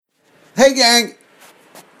Hey gang,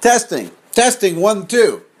 testing, 1,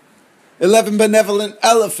 2. 11 benevolent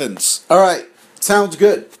elephants. All right, sounds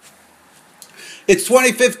good. It's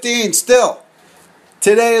 2015 still.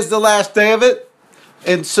 Today is the last day of it.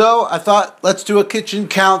 And so I thought, let's do a kitchen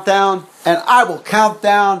countdown. And I will count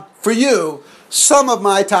down for you some of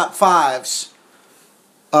my top fives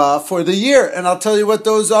for the year. And I'll tell you what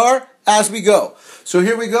those are as we go. So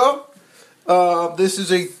here we go. This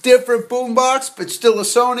is a different boombox, but still a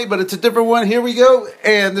Sony, but it's a different one. Here we go.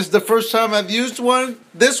 And this is the first time I've used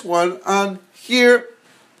this one on here.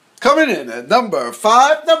 Coming in at number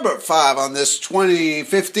 5 on this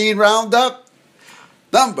 2015 roundup.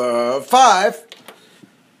 Number 5.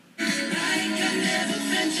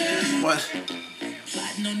 What?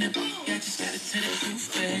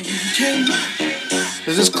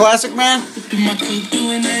 Is this classic, man?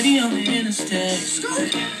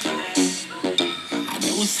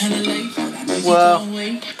 Well,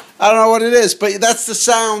 I don't know what it is, but that's the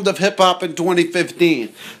sound of hip-hop in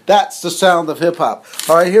 2015. That's the sound of hip-hop.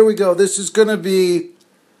 All right, here we go. This is going to be...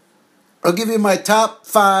 I'll give you my top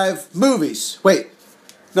 5 movies. Wait.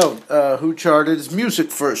 No, who charted his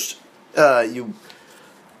music first? You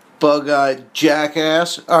bug-eyed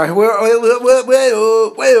jackass. All right,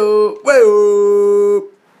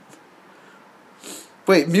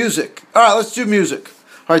 wait, music. All right, let's do music.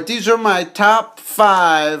 All right, these are my top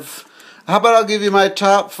 5. How about I'll give you my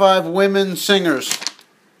top 5 women singers?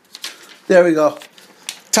 There we go.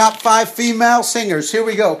 Top 5 female singers. Here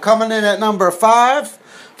we go. Coming in at number 5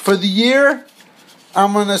 for the year.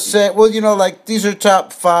 I'm going to say, well, like these are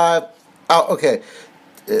top 5. Oh, okay.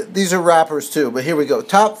 These are rappers too, but here we go.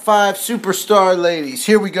 Top 5 superstar ladies.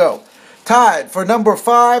 Here we go. Tied for number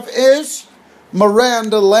 5 is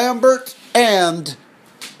Miranda Lambert and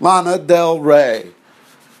Lana Del Rey.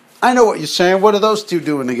 I know what you're saying. What are those two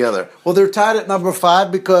doing together? Well, they're tied at number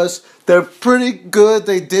 5 because they're pretty good.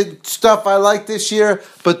 They did stuff I like this year,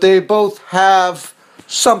 but they both have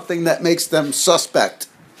something that makes them suspect.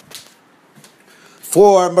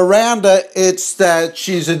 For Miranda, it's that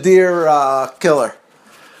she's a deer killer.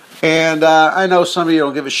 And I know some of you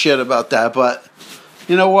don't give a shit about that, but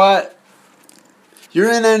you know what?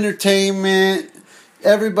 You're in entertainment.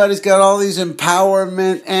 Everybody's got all these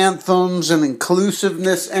empowerment anthems and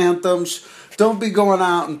inclusiveness anthems. Don't be going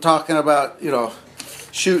out and talking about,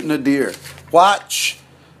 shooting a deer. Watch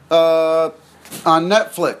on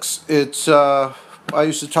Netflix. It's, I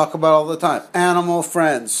used to talk about all the time. Animal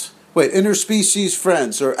Friends. Wait, Interspecies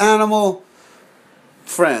Friends or Animal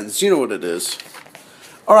Friends. You know what it is.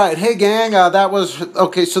 All right, hey gang, that was,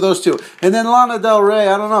 okay, so those two. And then Lana Del Rey,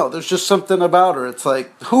 I don't know, there's just something about her. It's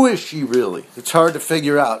like, who is she really? It's hard to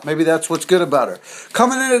figure out. Maybe that's what's good about her.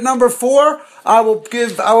 Coming in at number 4, I will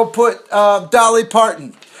put Dolly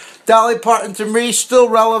Parton. Dolly Parton to me, still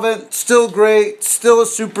relevant, still great, still a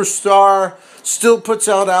superstar, still puts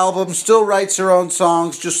out albums, still writes her own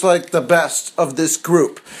songs, just like the best of this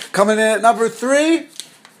group. Coming in at number 3,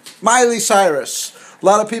 Miley Cyrus. A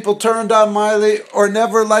lot of people turned on Miley or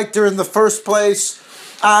never liked her in the first place.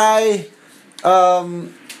 I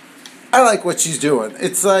like what she's doing.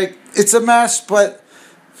 It's like, it's a mess, but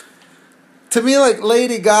to me, like,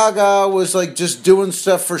 Lady Gaga was like just doing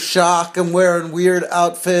stuff for shock and wearing weird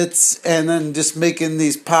outfits and then just making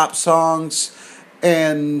these pop songs.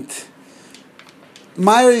 And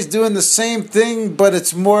Miley's doing the same thing, but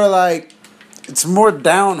it's more like, it's more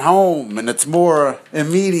down home and it's more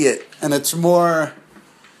immediate and it's more...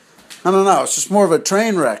 I don't know, it's just more of a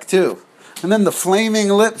train wreck, too. And then the flaming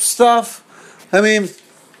lip stuff. I mean,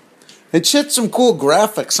 it hit some cool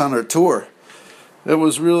graphics on her tour. It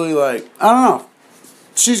was really like, I don't know.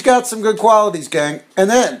 She's got some good qualities, gang. And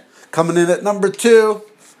then, coming in at number 2,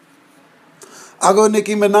 I'll go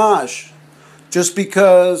Nicki Minaj. Just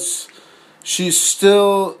because she's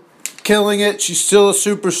still killing it. She's still a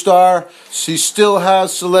superstar. She still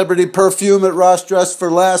has celebrity perfume at Ross Dress for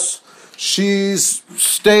Less. She's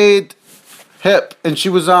stayed hip, and she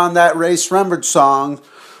was on that Ray Sremmurd song,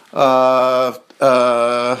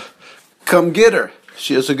 Come Get Her.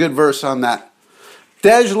 She has a good verse on that.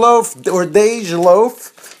 Dej Loaf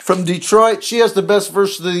from Detroit. She has the best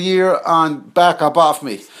verse of the year on Back Up Off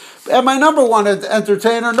Me. And my number 1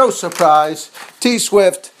 entertainer, no surprise,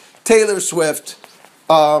 Taylor Swift.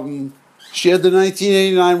 She had the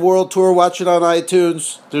 1989 World Tour. Watch it on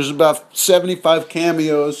iTunes. There's about 75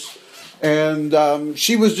 cameos. And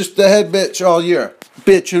she was just the head bitch all year.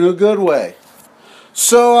 Bitch in a good way.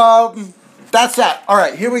 So, that's that. All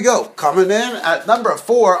right, here we go. Coming in at number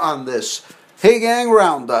 4 on this Hey Gang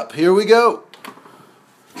Roundup. Here we go.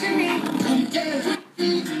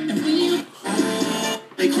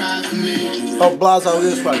 Oh, Blazo,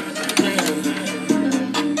 this one.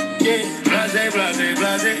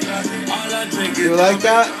 You like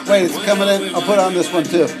that? Wait, it's coming in. I'll put on this one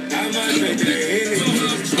too.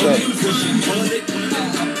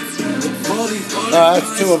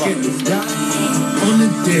 That's two of them. On the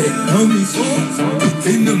dead homies,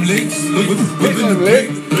 in them lakes, whipping the plate,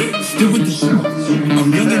 still with the show.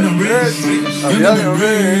 I'm young and I'm rich. I'm young and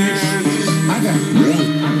rich. I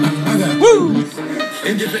got woo.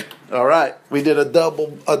 All right, we did a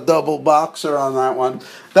double boxer on that one.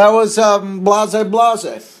 That was Blase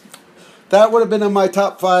Blase. That would have been in my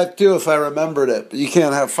top 5 too if I remembered it. But you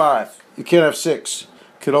can't have 5. You can't have 6. You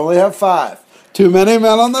could only have 5. Too many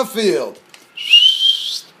men on the field.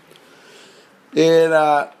 And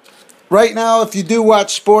right now, if you do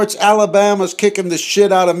watch sports, Alabama's kicking the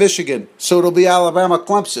shit out of Michigan. So it'll be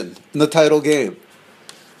Alabama-Clemson in the title game.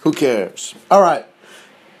 Who cares? All right.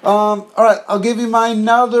 I'll give you my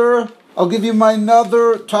another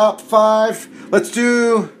top 5. Let's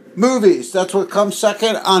do movies. That's what comes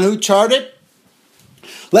second on Who Charted.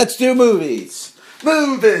 Let's do movies.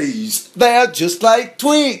 Movies. They're just like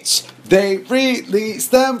tweets. They release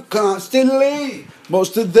them constantly.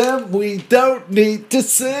 Most of them we don't need to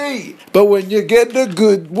see. But when you get a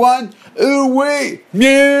good one, ooh-wee,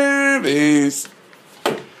 movies.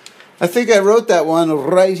 I think I wrote that one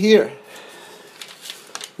right here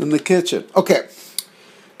in the kitchen. Okay.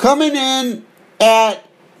 Coming in at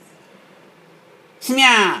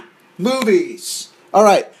movies. All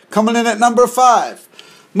right. Coming in at number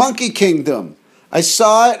 5. Monkey Kingdom. I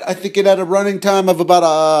saw it. I think it had a running time of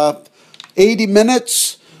about 80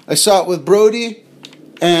 minutes. I saw it with Brody.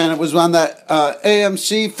 And it was on that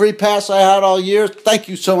AMC free pass I had all year. Thank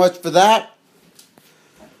you so much for that.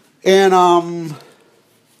 And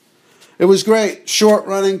it was great. Short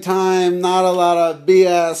running time, not a lot of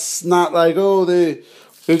BS. Not like, oh, they're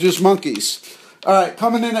just monkeys. All right,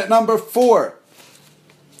 coming in at number 4.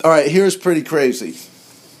 All right, here's pretty crazy.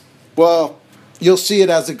 Well, you'll see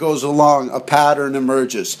it as it goes along. A pattern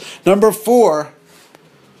emerges. Number 4,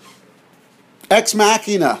 Ex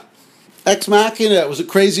Machina. Ex Machina, it was a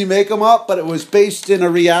crazy make-em-up, but it was based in a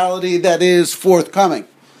reality that is forthcoming.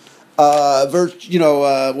 Cyborgs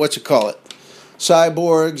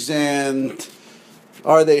and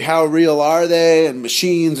how real are they, and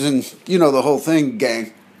machines and, the whole thing,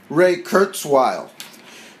 gang. Ray Kurzweil.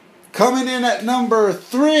 Coming in at number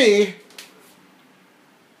 3,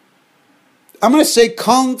 I'm going to say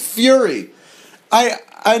Kung Fury.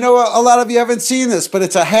 I know a lot of you haven't seen this, but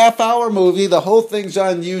it's a half-hour movie. The whole thing's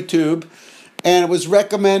on YouTube, and it was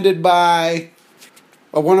recommended by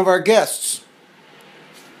one of our guests.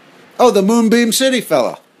 Oh, the Moonbeam City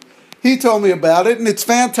fella. He told me about it, and it's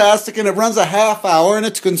fantastic, and it runs a half hour, and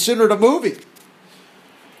it's considered a movie.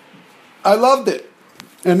 I loved it,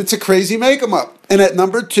 and it's a crazy make-em-up. And at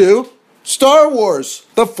number 2, Star Wars: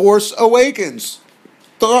 The Force Awakens.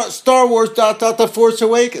 Star Wars ... The Force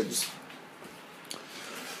Awakens.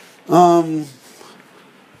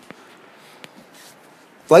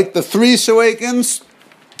 Like The Threes Awakens,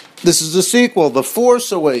 this is the sequel, The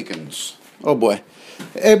Force Awakens. Oh boy.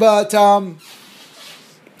 But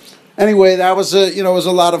anyway, that was it was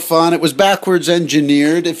a lot of fun. It was backwards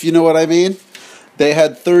engineered, if you know what I mean. They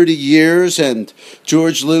had 30 years, and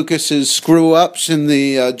George Lucas's screw-ups in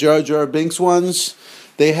the Jar Jar Binks ones,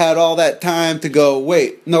 they had all that time to go,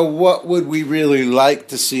 wait, no, what would we really like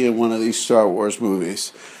to see in one of these Star Wars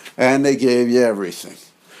movies? And they gave you everything.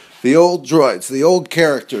 The old droids, the old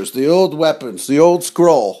characters, the old weapons, the old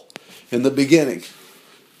scroll in the beginning.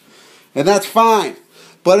 And that's fine.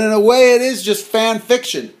 But in a way, it is just fan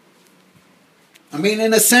fiction. I mean,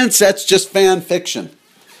 in a sense, that's just fan fiction.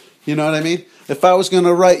 You know what I mean? If I was going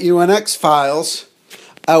to write you an X-Files,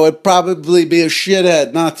 I would probably be a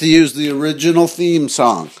shithead not to use the original theme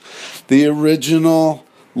song. The original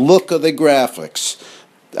look of the graphics.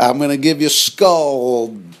 I'm going to give you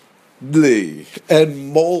Scully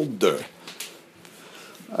and Mulder.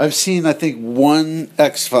 I've seen, I think, one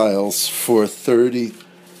X-Files for 30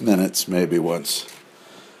 minutes maybe once.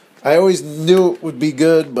 I always knew it would be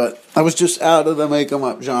good, but I was just out of the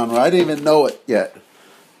make-em-up genre. I didn't even know it yet.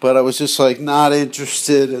 But I was just like not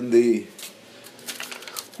interested in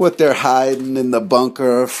what they're hiding in the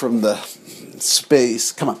bunker from the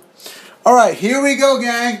space. Come on. All right, here we go,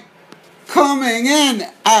 gang. Coming in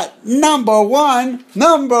at number one,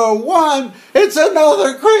 it's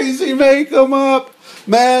another crazy make-em-up.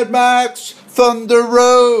 Mad Max Thunder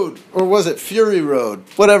Road. Or was it Fury Road?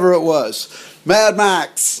 Whatever it was. Mad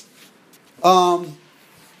Max. To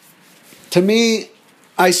me,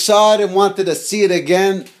 I saw it and wanted to see it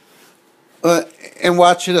again and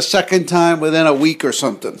watch it a second time within a week or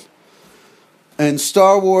something. And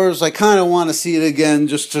Star Wars, I kind of want to see it again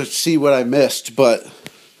just to see what I missed, but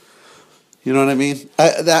you know what I mean?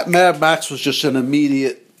 That Mad Max was just an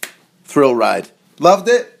immediate thrill ride. Loved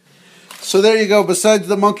it. So there you go. Besides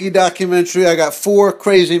the monkey documentary, I got 4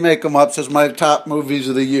 crazy make-em-ups as my top movies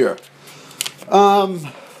of the year.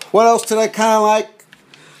 What else did I kind of like?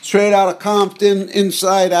 Straight Outta Compton,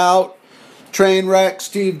 Inside Out, Trainwreck,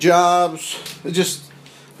 Steve Jobs.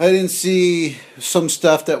 I didn't see some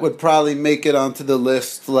stuff that would probably make it onto the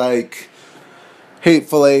list, like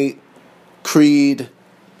Hateful Eight, Creed,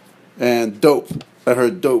 and Dope. I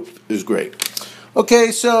heard Dope is great.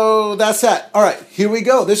 Okay, so that's that. All right, here we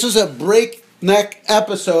go. This is a breakneck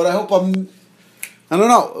episode. I hope I don't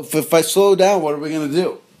know. If I slow down, what are we going to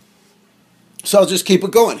do? So I'll just keep it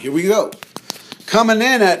going. Here we go. Coming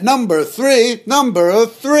in at number 3.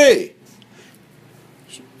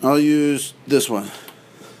 I'll use this one.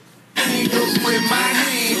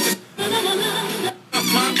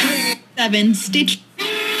 7 Stitch.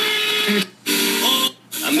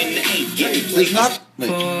 There's not.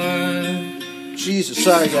 Jesus,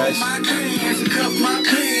 sorry guys.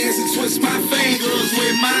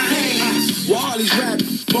 Wally's rapping,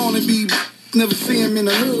 born to be. Never see him in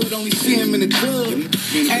the hood, only see him in the club.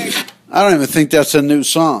 I don't even think that's a new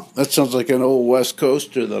song. That sounds like an old West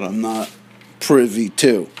Coaster that I'm not privy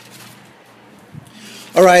to.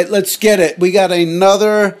 All right, let's get it. We got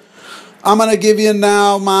another. I'm going to give you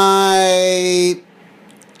now my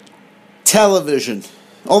television.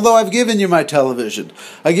 Although I've given you my television.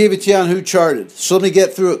 I gave it to you on Who Charted. So let me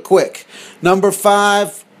get through it quick. Number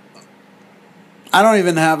 5. I don't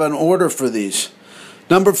even have an order for these.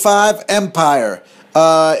 Number 5, Empire.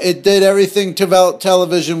 It did everything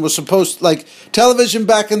television was supposed to. Like, television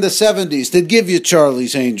back in the 70s, they'd give you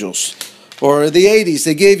Charlie's Angels. Or the 80s,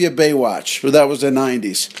 they gave you Baywatch. Or that was the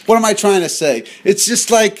 90s. What am I trying to say? It's just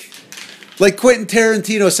like Quentin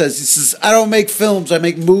Tarantino says, he says, I don't make films, I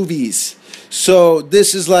make movies. So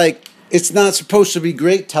this is like, it's not supposed to be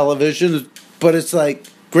great television, but it's like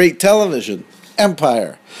great television.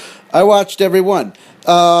 Empire. I watched every one.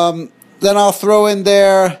 Then I'll throw in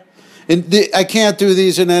there, I can't do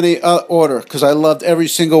these in any order because I loved every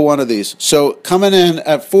single one of these. So coming in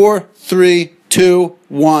at 4, 3, 2,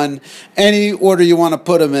 1, any order you want to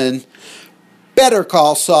put them in. Better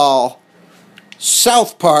Call Saul,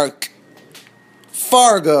 South Park,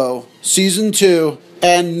 Fargo, Season 2,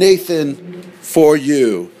 and Nathan For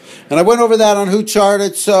You. And I went over that on Who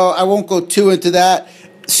Charted, so I won't go too into that.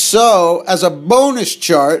 So, as a bonus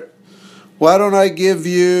chart, why don't I give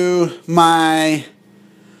you my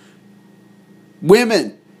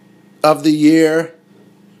women of the year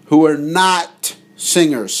who are not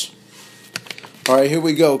singers. All right, here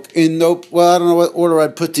we go. I don't know what order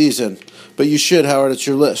I'd put these in, but you should, Howard. It's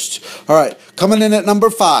your list. All right, coming in at number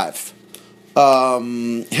 5,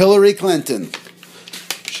 Hillary Clinton.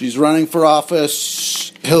 She's running for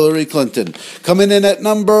office, Hillary Clinton. Coming in at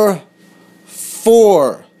number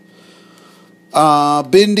 4,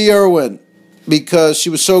 Bindi Irwin, because she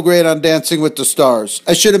was so great on Dancing with the Stars.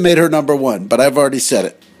 I should have made her number 1, but I've already said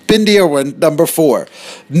it. Bindi Irwin, number 4.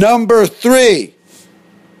 Number 3.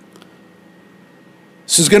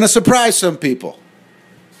 This is going to surprise some people.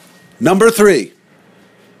 Number 3.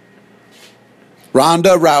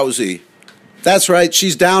 Ronda Rousey. That's right,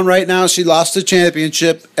 she's down right now. She lost the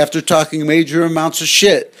championship after talking major amounts of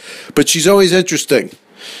shit. But she's always interesting.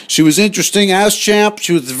 She was interesting as champ.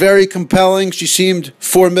 She was very compelling. She seemed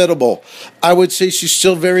formidable. I would say she's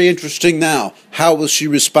still very interesting now. How will she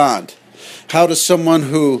respond? How does someone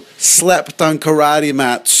who slept on karate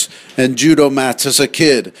mats and judo mats as a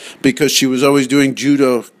kid because she was always doing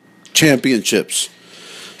judo championships,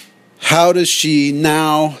 how does she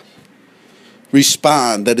now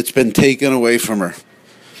respond that it's been taken away from her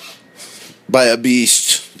by a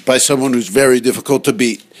beast, by someone who's very difficult to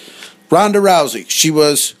beat? Ronda Rousey, she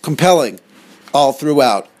was compelling all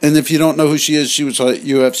throughout. And if you don't know who she is, she was a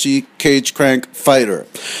UFC cage crank fighter.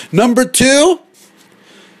 Number 2,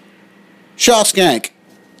 Shawshank.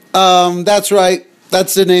 That's right.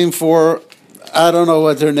 That's the name for her. I don't know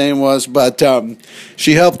what her name was, but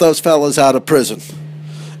she helped those fellas out of prison.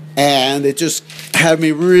 And it just had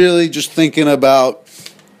me really just thinking about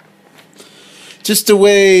just the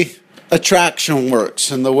way attraction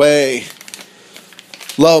works and the way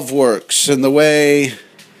love works and the way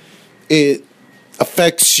it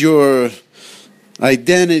affects your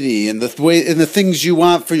identity and the way and the things you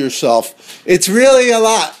want for yourself. It's really a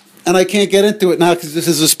lot, and I can't get into it now because this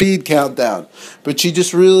is a speed countdown. But she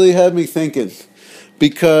just really had me thinking,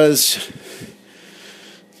 because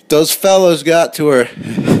those fellas got to her.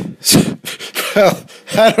 Well,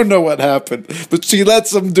 I don't know what happened, but she let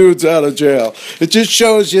some dudes out of jail. It just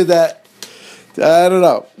shows you that, I don't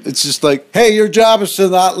know. It's just like, hey, your job is to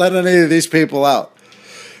not let any of these people out.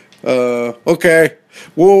 Okay.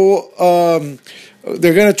 Well,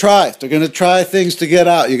 they're going to try. They're going to try things to get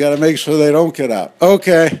out. You got to make sure they don't get out.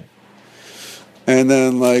 Okay. And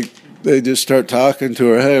then, like, they just start talking to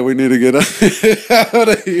her. Hey, we need to get out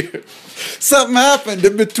of here. Something happened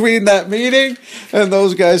in between that meeting and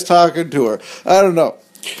those guys talking to her. I don't know.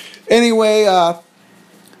 Anyway,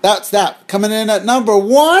 that's that. Coming in at number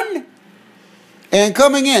 1. And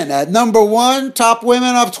coming in at number 1, top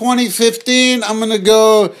women of 2015, I'm going to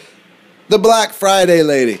go the Black Friday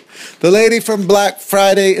lady. The lady from Black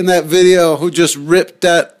Friday in that video who just ripped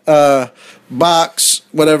that box,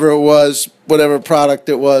 whatever it was, whatever product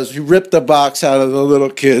it was. He ripped the box out of the little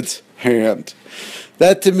kid's hand.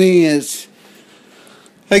 That to me is,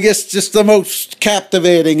 I guess, just the most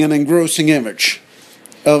captivating and engrossing image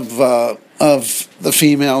of the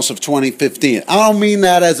females of 2015. I don't mean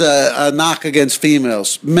that as a knock against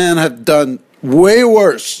females. Men have done way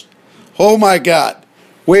worse. Oh my God.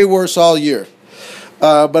 Way worse all year.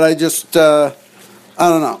 But I just, I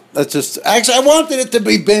don't know. That's just, actually, I wanted it to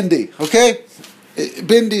be Bindi, okay?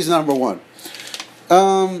 Bindi's number 1.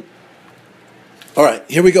 All right,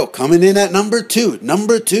 here we go. Coming in at number 2.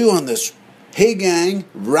 Number 2 on this Hey Gang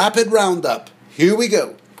Rapid Roundup. Here we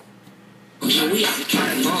go.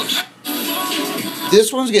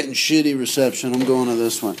 This one's getting shitty reception. I'm going to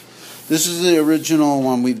this one. This is the original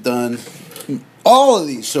one we've done all of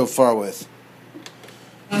these so far with.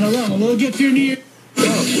 I don't know. We'll get your knee.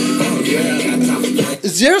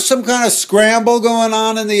 Is there some kind of scramble going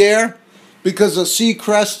on in the air because of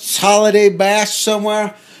Seacrest's holiday bash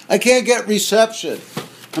somewhere? I can't get reception.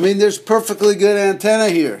 I mean, there's perfectly good antenna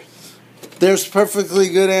here. There's perfectly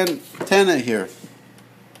good antenna here.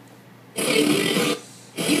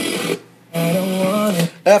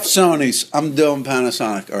 F Sony's. I'm doing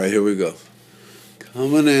Panasonic. All right, here we go.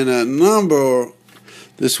 Coming in at number.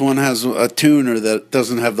 This one has a tuner that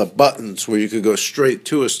doesn't have the buttons where you could go straight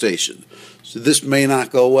to a station. So this may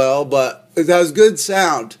not go well, but it has good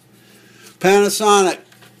sound. Panasonic.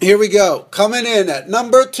 Here we go. Coming in at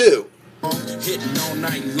number 2. No,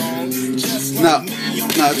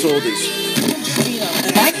 it's oldies.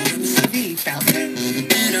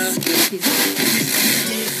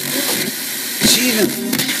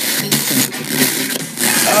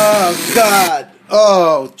 Oh, God.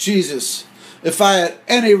 Oh, Jesus. If I had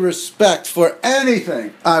any respect for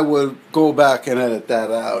anything, I would go back and edit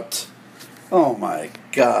that out. Oh, my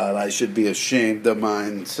God. I should be ashamed of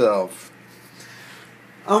myself.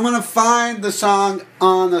 I'm going to find the song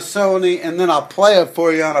on the Sony, and then I'll play it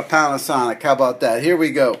for you on a Panasonic. How about that? Here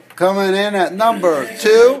we go. Coming in at number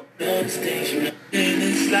 2. Wait,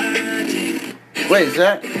 is that? What's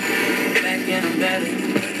that?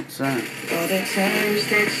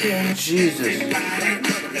 Jesus.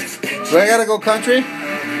 Do I gotta go country?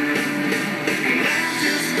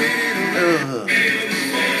 Ugh.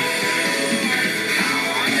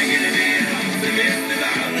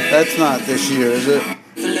 That's not this year, is it?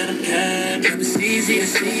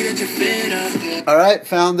 Alright,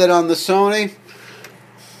 found it on the Sony.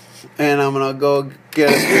 And I'm gonna go get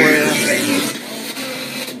it for you.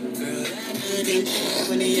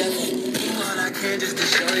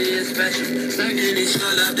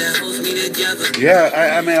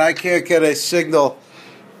 Yeah, I mean, I can't get a signal,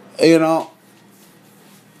 you know.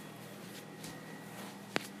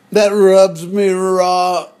 That rubs me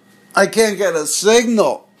raw. I can't get a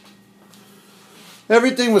signal.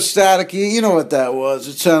 Everything was staticky. You know what that was.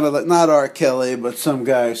 It sounded like, not R. Kelly, but some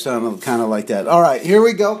guy sounded kind of like that. All right, here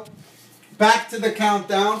we go. Back to the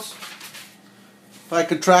countdowns. If I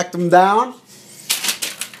could track them down.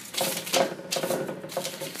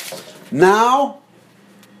 Now,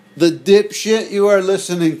 the dipshit you are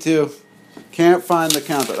listening to can't find the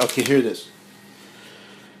countdown. Okay, here it is.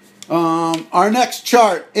 Our next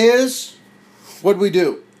chart is, what did we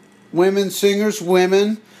do? Women singers,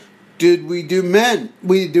 women. Did we do men?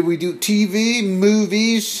 Did we do TV,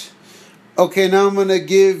 movies? Okay, now I'm going to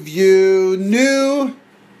give you new.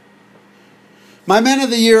 My men of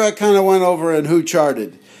the year I kind of went over and who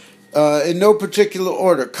charted. In no particular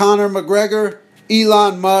order. Conor McGregor,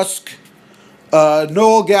 Elon Musk,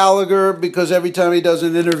 Noel Gallagher, because every time he does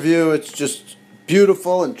an interview, it's just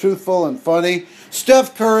beautiful and truthful and funny.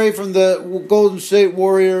 Steph Curry from the Golden State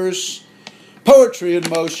Warriors, Poetry in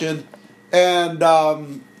Motion, and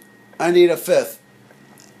I need a fifth.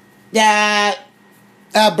 Yeah,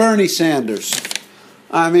 Bernie Sanders.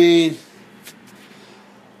 I mean,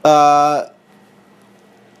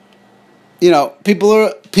 you know,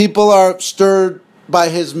 people are stirred by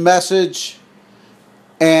his message,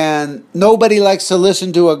 and nobody likes to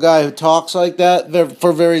listen to a guy who talks like that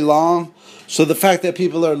for very long. So the fact that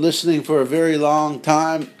people are listening for a very long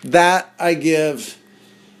time, that I give,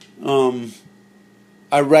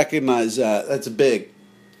 I recognize that. That's big.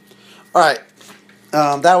 All right,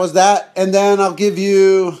 that was that. And then I'll give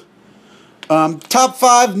you top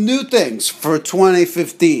 5 new things for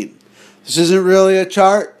 2015. This isn't really a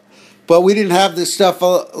chart, but we didn't have this stuff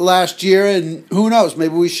last year, and who knows,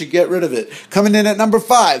 maybe we should get rid of it. Coming in at number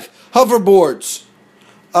 5, hoverboards.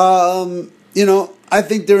 I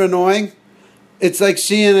think they're annoying. It's like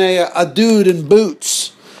seeing a dude in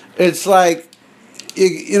boots. It's like,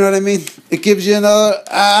 you know what I mean? It gives you another,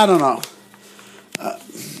 I don't know.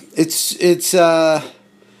 It's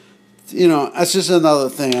that's just another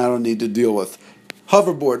thing I don't need to deal with.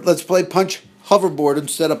 Hoverboard. Let's play punch hoverboard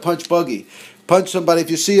instead of punch buggy. Punch somebody if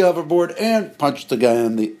you see a hoverboard and punch the guy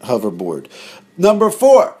on the hoverboard. Number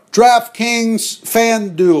 4, DraftKings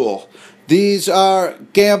FanDuel. These are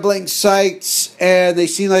gambling sites, and they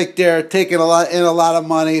seem like they're taking a lot of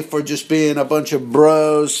money for just being a bunch of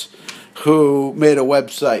bros who made a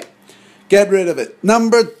website. Get rid of it.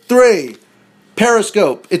 Number 3,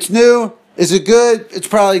 Periscope. It's new. Is it good? It's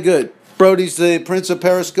probably good. Brody's the Prince of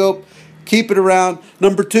Periscope. Keep it around.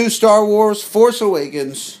 Number 2, Star Wars Force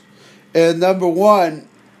Awakens. And number 1,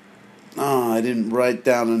 I didn't write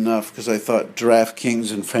down enough because I thought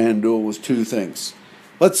DraftKings and FanDuel was 2 things.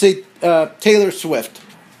 Let's see, Taylor Swift.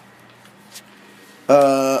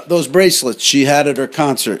 Those bracelets she had at her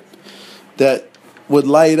concert that would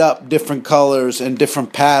light up different colors and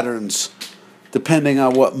different patterns depending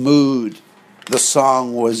on what mood the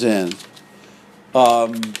song was in.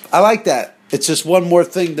 I like that. It's just one more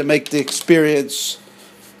thing to make the experience,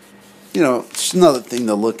 it's another thing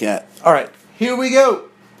to look at. All right, here we go.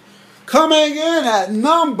 Coming in at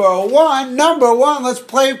number one, let's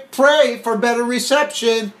pray for better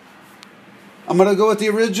reception. I'm going to go with the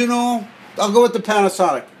original. I'll go with the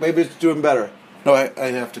Panasonic. Maybe it's doing better. No, I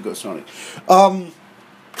have to go Sony.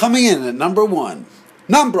 Coming in at number one.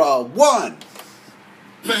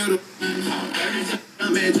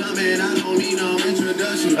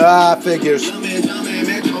 Figures.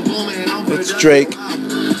 It's Drake.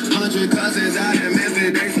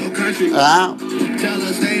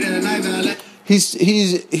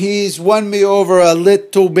 He's won me over a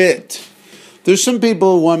little bit. There's some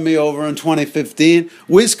people who won me over in 2015.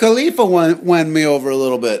 Wiz Khalifa won me over a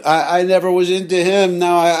little bit. I never was into him.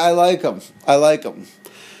 Now I like him. I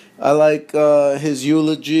like his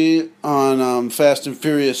eulogy on Fast and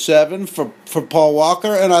Furious 7 for Paul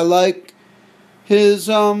Walker, and I like his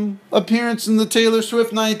appearance in the Taylor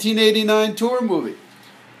Swift 1989 tour movie.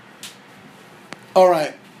 All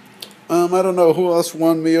right. I don't know who else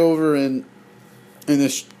won me over in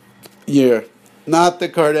this year. Not the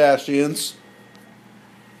Kardashians.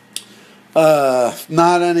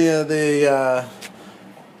 Not any of the...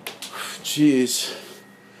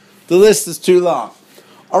 The list is too long.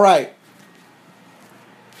 All right.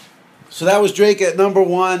 So that was Drake at number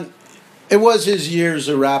one. It was his year as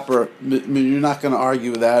a rapper. I mean, you're not going to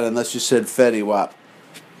argue with that unless you said Fetty Wap.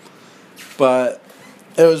 But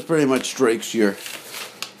it was pretty much Drake's year.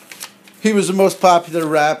 He was the most popular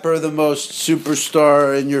rapper, the most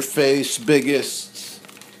superstar, in your face, biggest.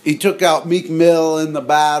 He took out Meek Mill in the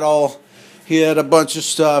battle. He had a bunch of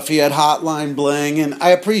stuff. He had Hotline Bling, and I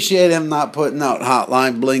appreciate him not putting out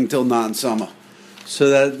Hotline Bling till non-summer. So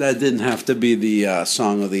that didn't have to be the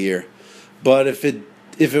song of the year. But if it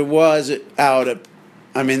was out,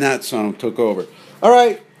 that song took over. All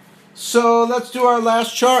right, so let's do our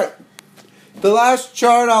last chart. The last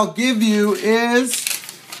chart I'll give you is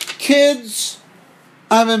kids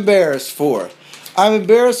I'm embarrassed for. I'm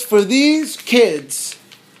embarrassed for these kids.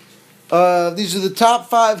 These are the top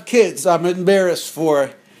 5 kids I'm embarrassed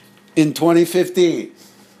for in 2015.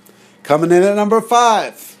 Coming in at number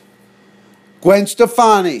 5, Gwen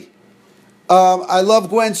Stefani. I love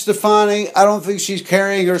Gwen Stefani. I don't think she's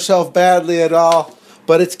carrying herself badly at all,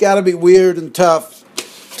 but it's got to be weird and tough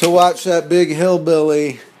to watch that big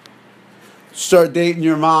hillbilly start dating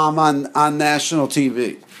your mom on national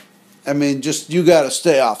TV. I mean, you got to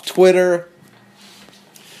stay off Twitter.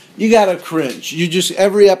 You got to cringe.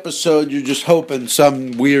 Every episode, you're just hoping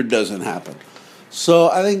something weird doesn't happen. So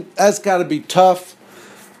I think that's got to be tough.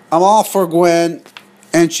 I'm all for Gwen,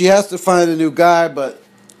 and she has to find a new guy, but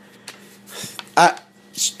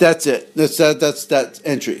that's it. That's that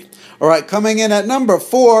entry. All right, coming in at number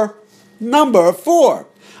 4,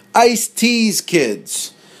 Ice-T's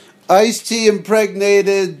kids. Ice-T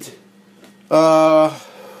impregnated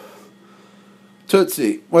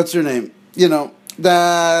Tootsie. What's her name?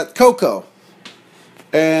 That Coco.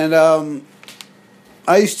 And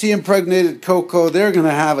Ice-T impregnated Coco. They're going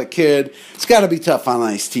to have a kid. It's got to be tough on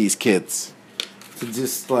Ice-T's kids.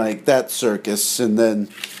 Just like that circus. And then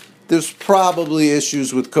there's probably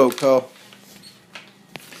issues with Coco.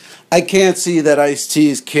 I can't see that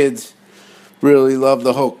Ice-T's kids really love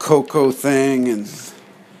the whole Coco thing. And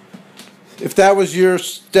if that was your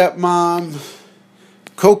stepmom,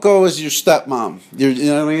 Coco is your stepmom. You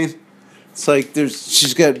know what I mean? It's like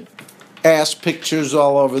she's got ass pictures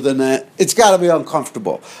all over the net. It's got to be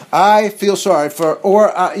uncomfortable. I feel sorry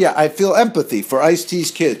I feel empathy for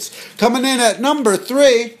Ice-T's kids. Coming in at number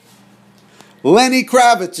 3, Lenny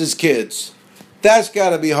Kravitz's kids. That's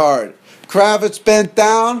got to be hard. Kravitz bent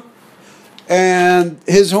down and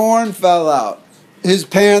his horn fell out. His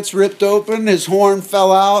pants ripped open. His horn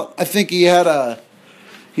fell out. I think he had a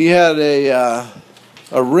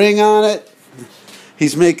ring on it.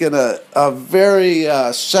 He's making a very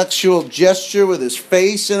sexual gesture with his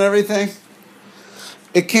face and everything.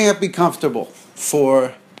 It can't be comfortable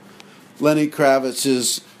for Lenny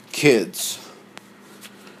Kravitz's kids.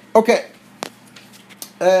 Okay.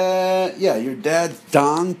 Your dad's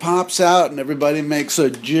Don pops out and everybody makes a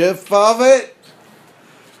gif of it.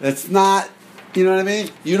 It's not, you know what I mean?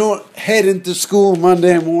 You don't head into school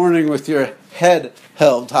Monday morning with your head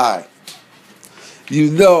held high. You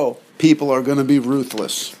know people are going to be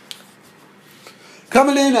ruthless.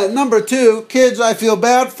 Coming in at number 2, kids I feel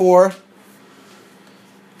bad for.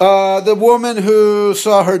 The woman who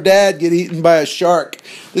saw her dad get eaten by a shark.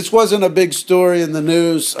 This wasn't a big story in the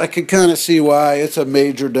news. I can kind of see why. It's a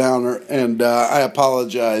major downer, and I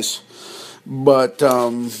apologize. But, there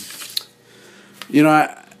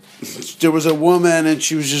was a woman, and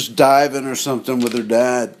she was just diving or something with her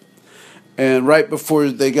dad. And right before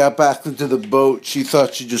they got back into the boat, she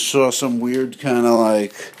thought she just saw some weird kind of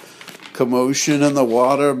like commotion in the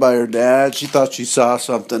water by her dad. She thought she saw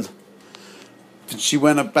something. And she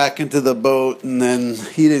went up back into the boat, and then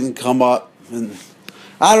he didn't come up. And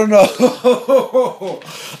I don't know.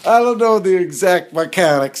 I don't know the exact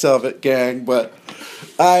mechanics of it, gang, but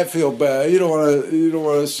I feel bad. You don't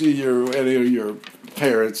want to see any of your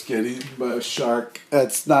parents get eaten by a shark.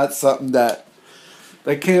 That's not something that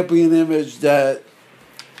can't be an image that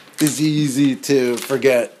is easy to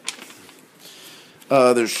forget.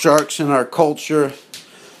 There's sharks in our culture.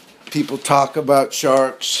 People talk about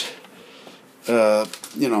sharks. That's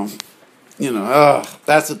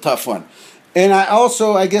a tough one. And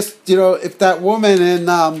I guess, if that woman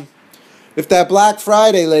and if that Black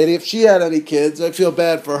Friday lady, if she had any kids, I feel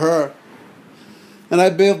bad for her. And I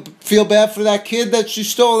feel bad for that kid that she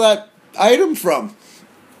stole that item from.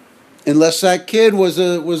 Unless that kid was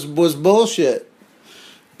bullshit.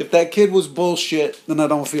 If that kid was bullshit, then I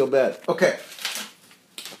don't feel bad. Okay.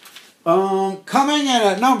 Coming in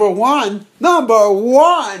at number one,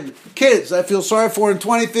 kids I feel sorry for in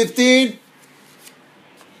 2015.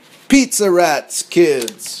 Pizza Rats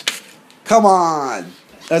kids. Come on.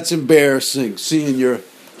 That's embarrassing, seeing I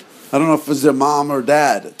don't know if it was their mom or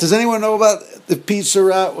dad. Does anyone know about if Pizza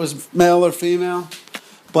Rat was male or female?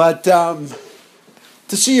 But,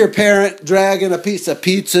 to see your parent dragging a piece of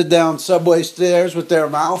pizza down subway stairs with their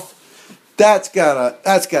mouth, that's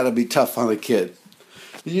gotta be tough on a kid.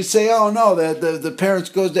 You say, oh no, the parents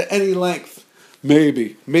goes to any length.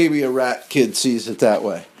 Maybe a rat kid sees it that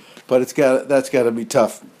way, but that's gotta be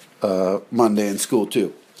tough Monday in school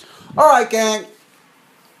too. All right, gang,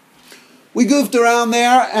 we goofed around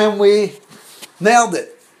there and we nailed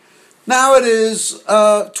it. Now it is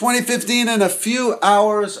 2015 in a few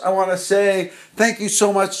hours. I want to say thank you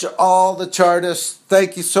so much to all the chartists.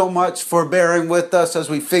 Thank you so much for bearing with us as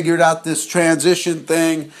we figured out this transition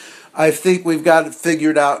thing. I think we've got it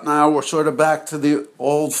figured out now. We're sort of back to the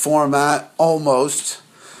old format, almost.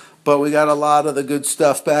 But we got a lot of the good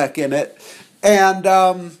stuff back in it.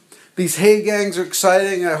 And these Hey Gangs are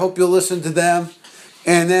exciting. I hope you'll listen to them.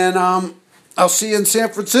 And then I'll see you in San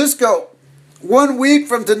Francisco 1 week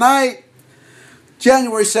from tonight,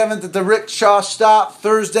 January 7th at the Rickshaw Stop.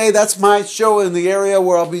 Thursday, that's my show in the area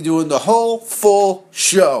where I'll be doing the whole full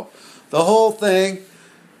show. The whole thing.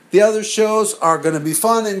 The other shows are going to be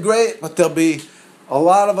fun and great, but there'll be a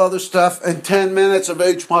lot of other stuff and 10 minutes of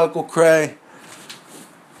H. Michael Cray.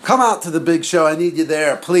 Come out to the big show. I need you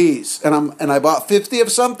there, please. And I bought 50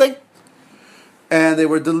 of something, and they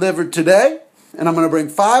were delivered today, and I'm going to bring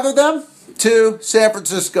 5 of them to San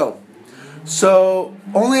Francisco. So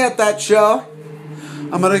only at that show.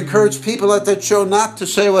 I'm going to encourage people at that show not to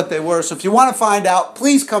say what they were. So if you want to find out,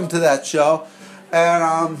 please come to that show.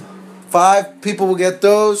 And 5 people will get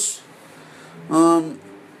those.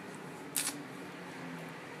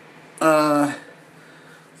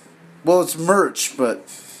 well, it's merch, but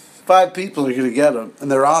 5 people are going to get them,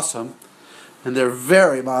 and they're awesome, and they're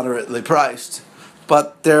very moderately priced,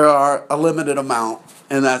 but there are a limited amount,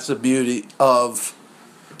 and that's the beauty of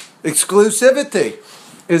exclusivity,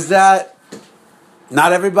 is that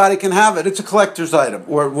not everybody can have it. It's a collector's item,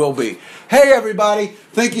 or it will be. Hey, everybody,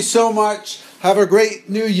 thank you so much. Have a great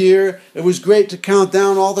new year. It was great to count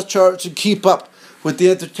down all the charts and keep up with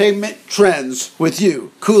the entertainment trends with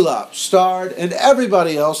you, Kulop, Starred, and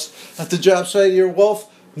everybody else at the Job Site Your Wolf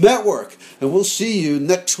Network. And we'll see you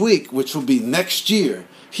next week, which will be next year,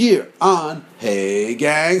 here on Hey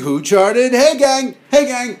Gang, Who Charted? Hey Gang, hey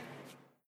Gang.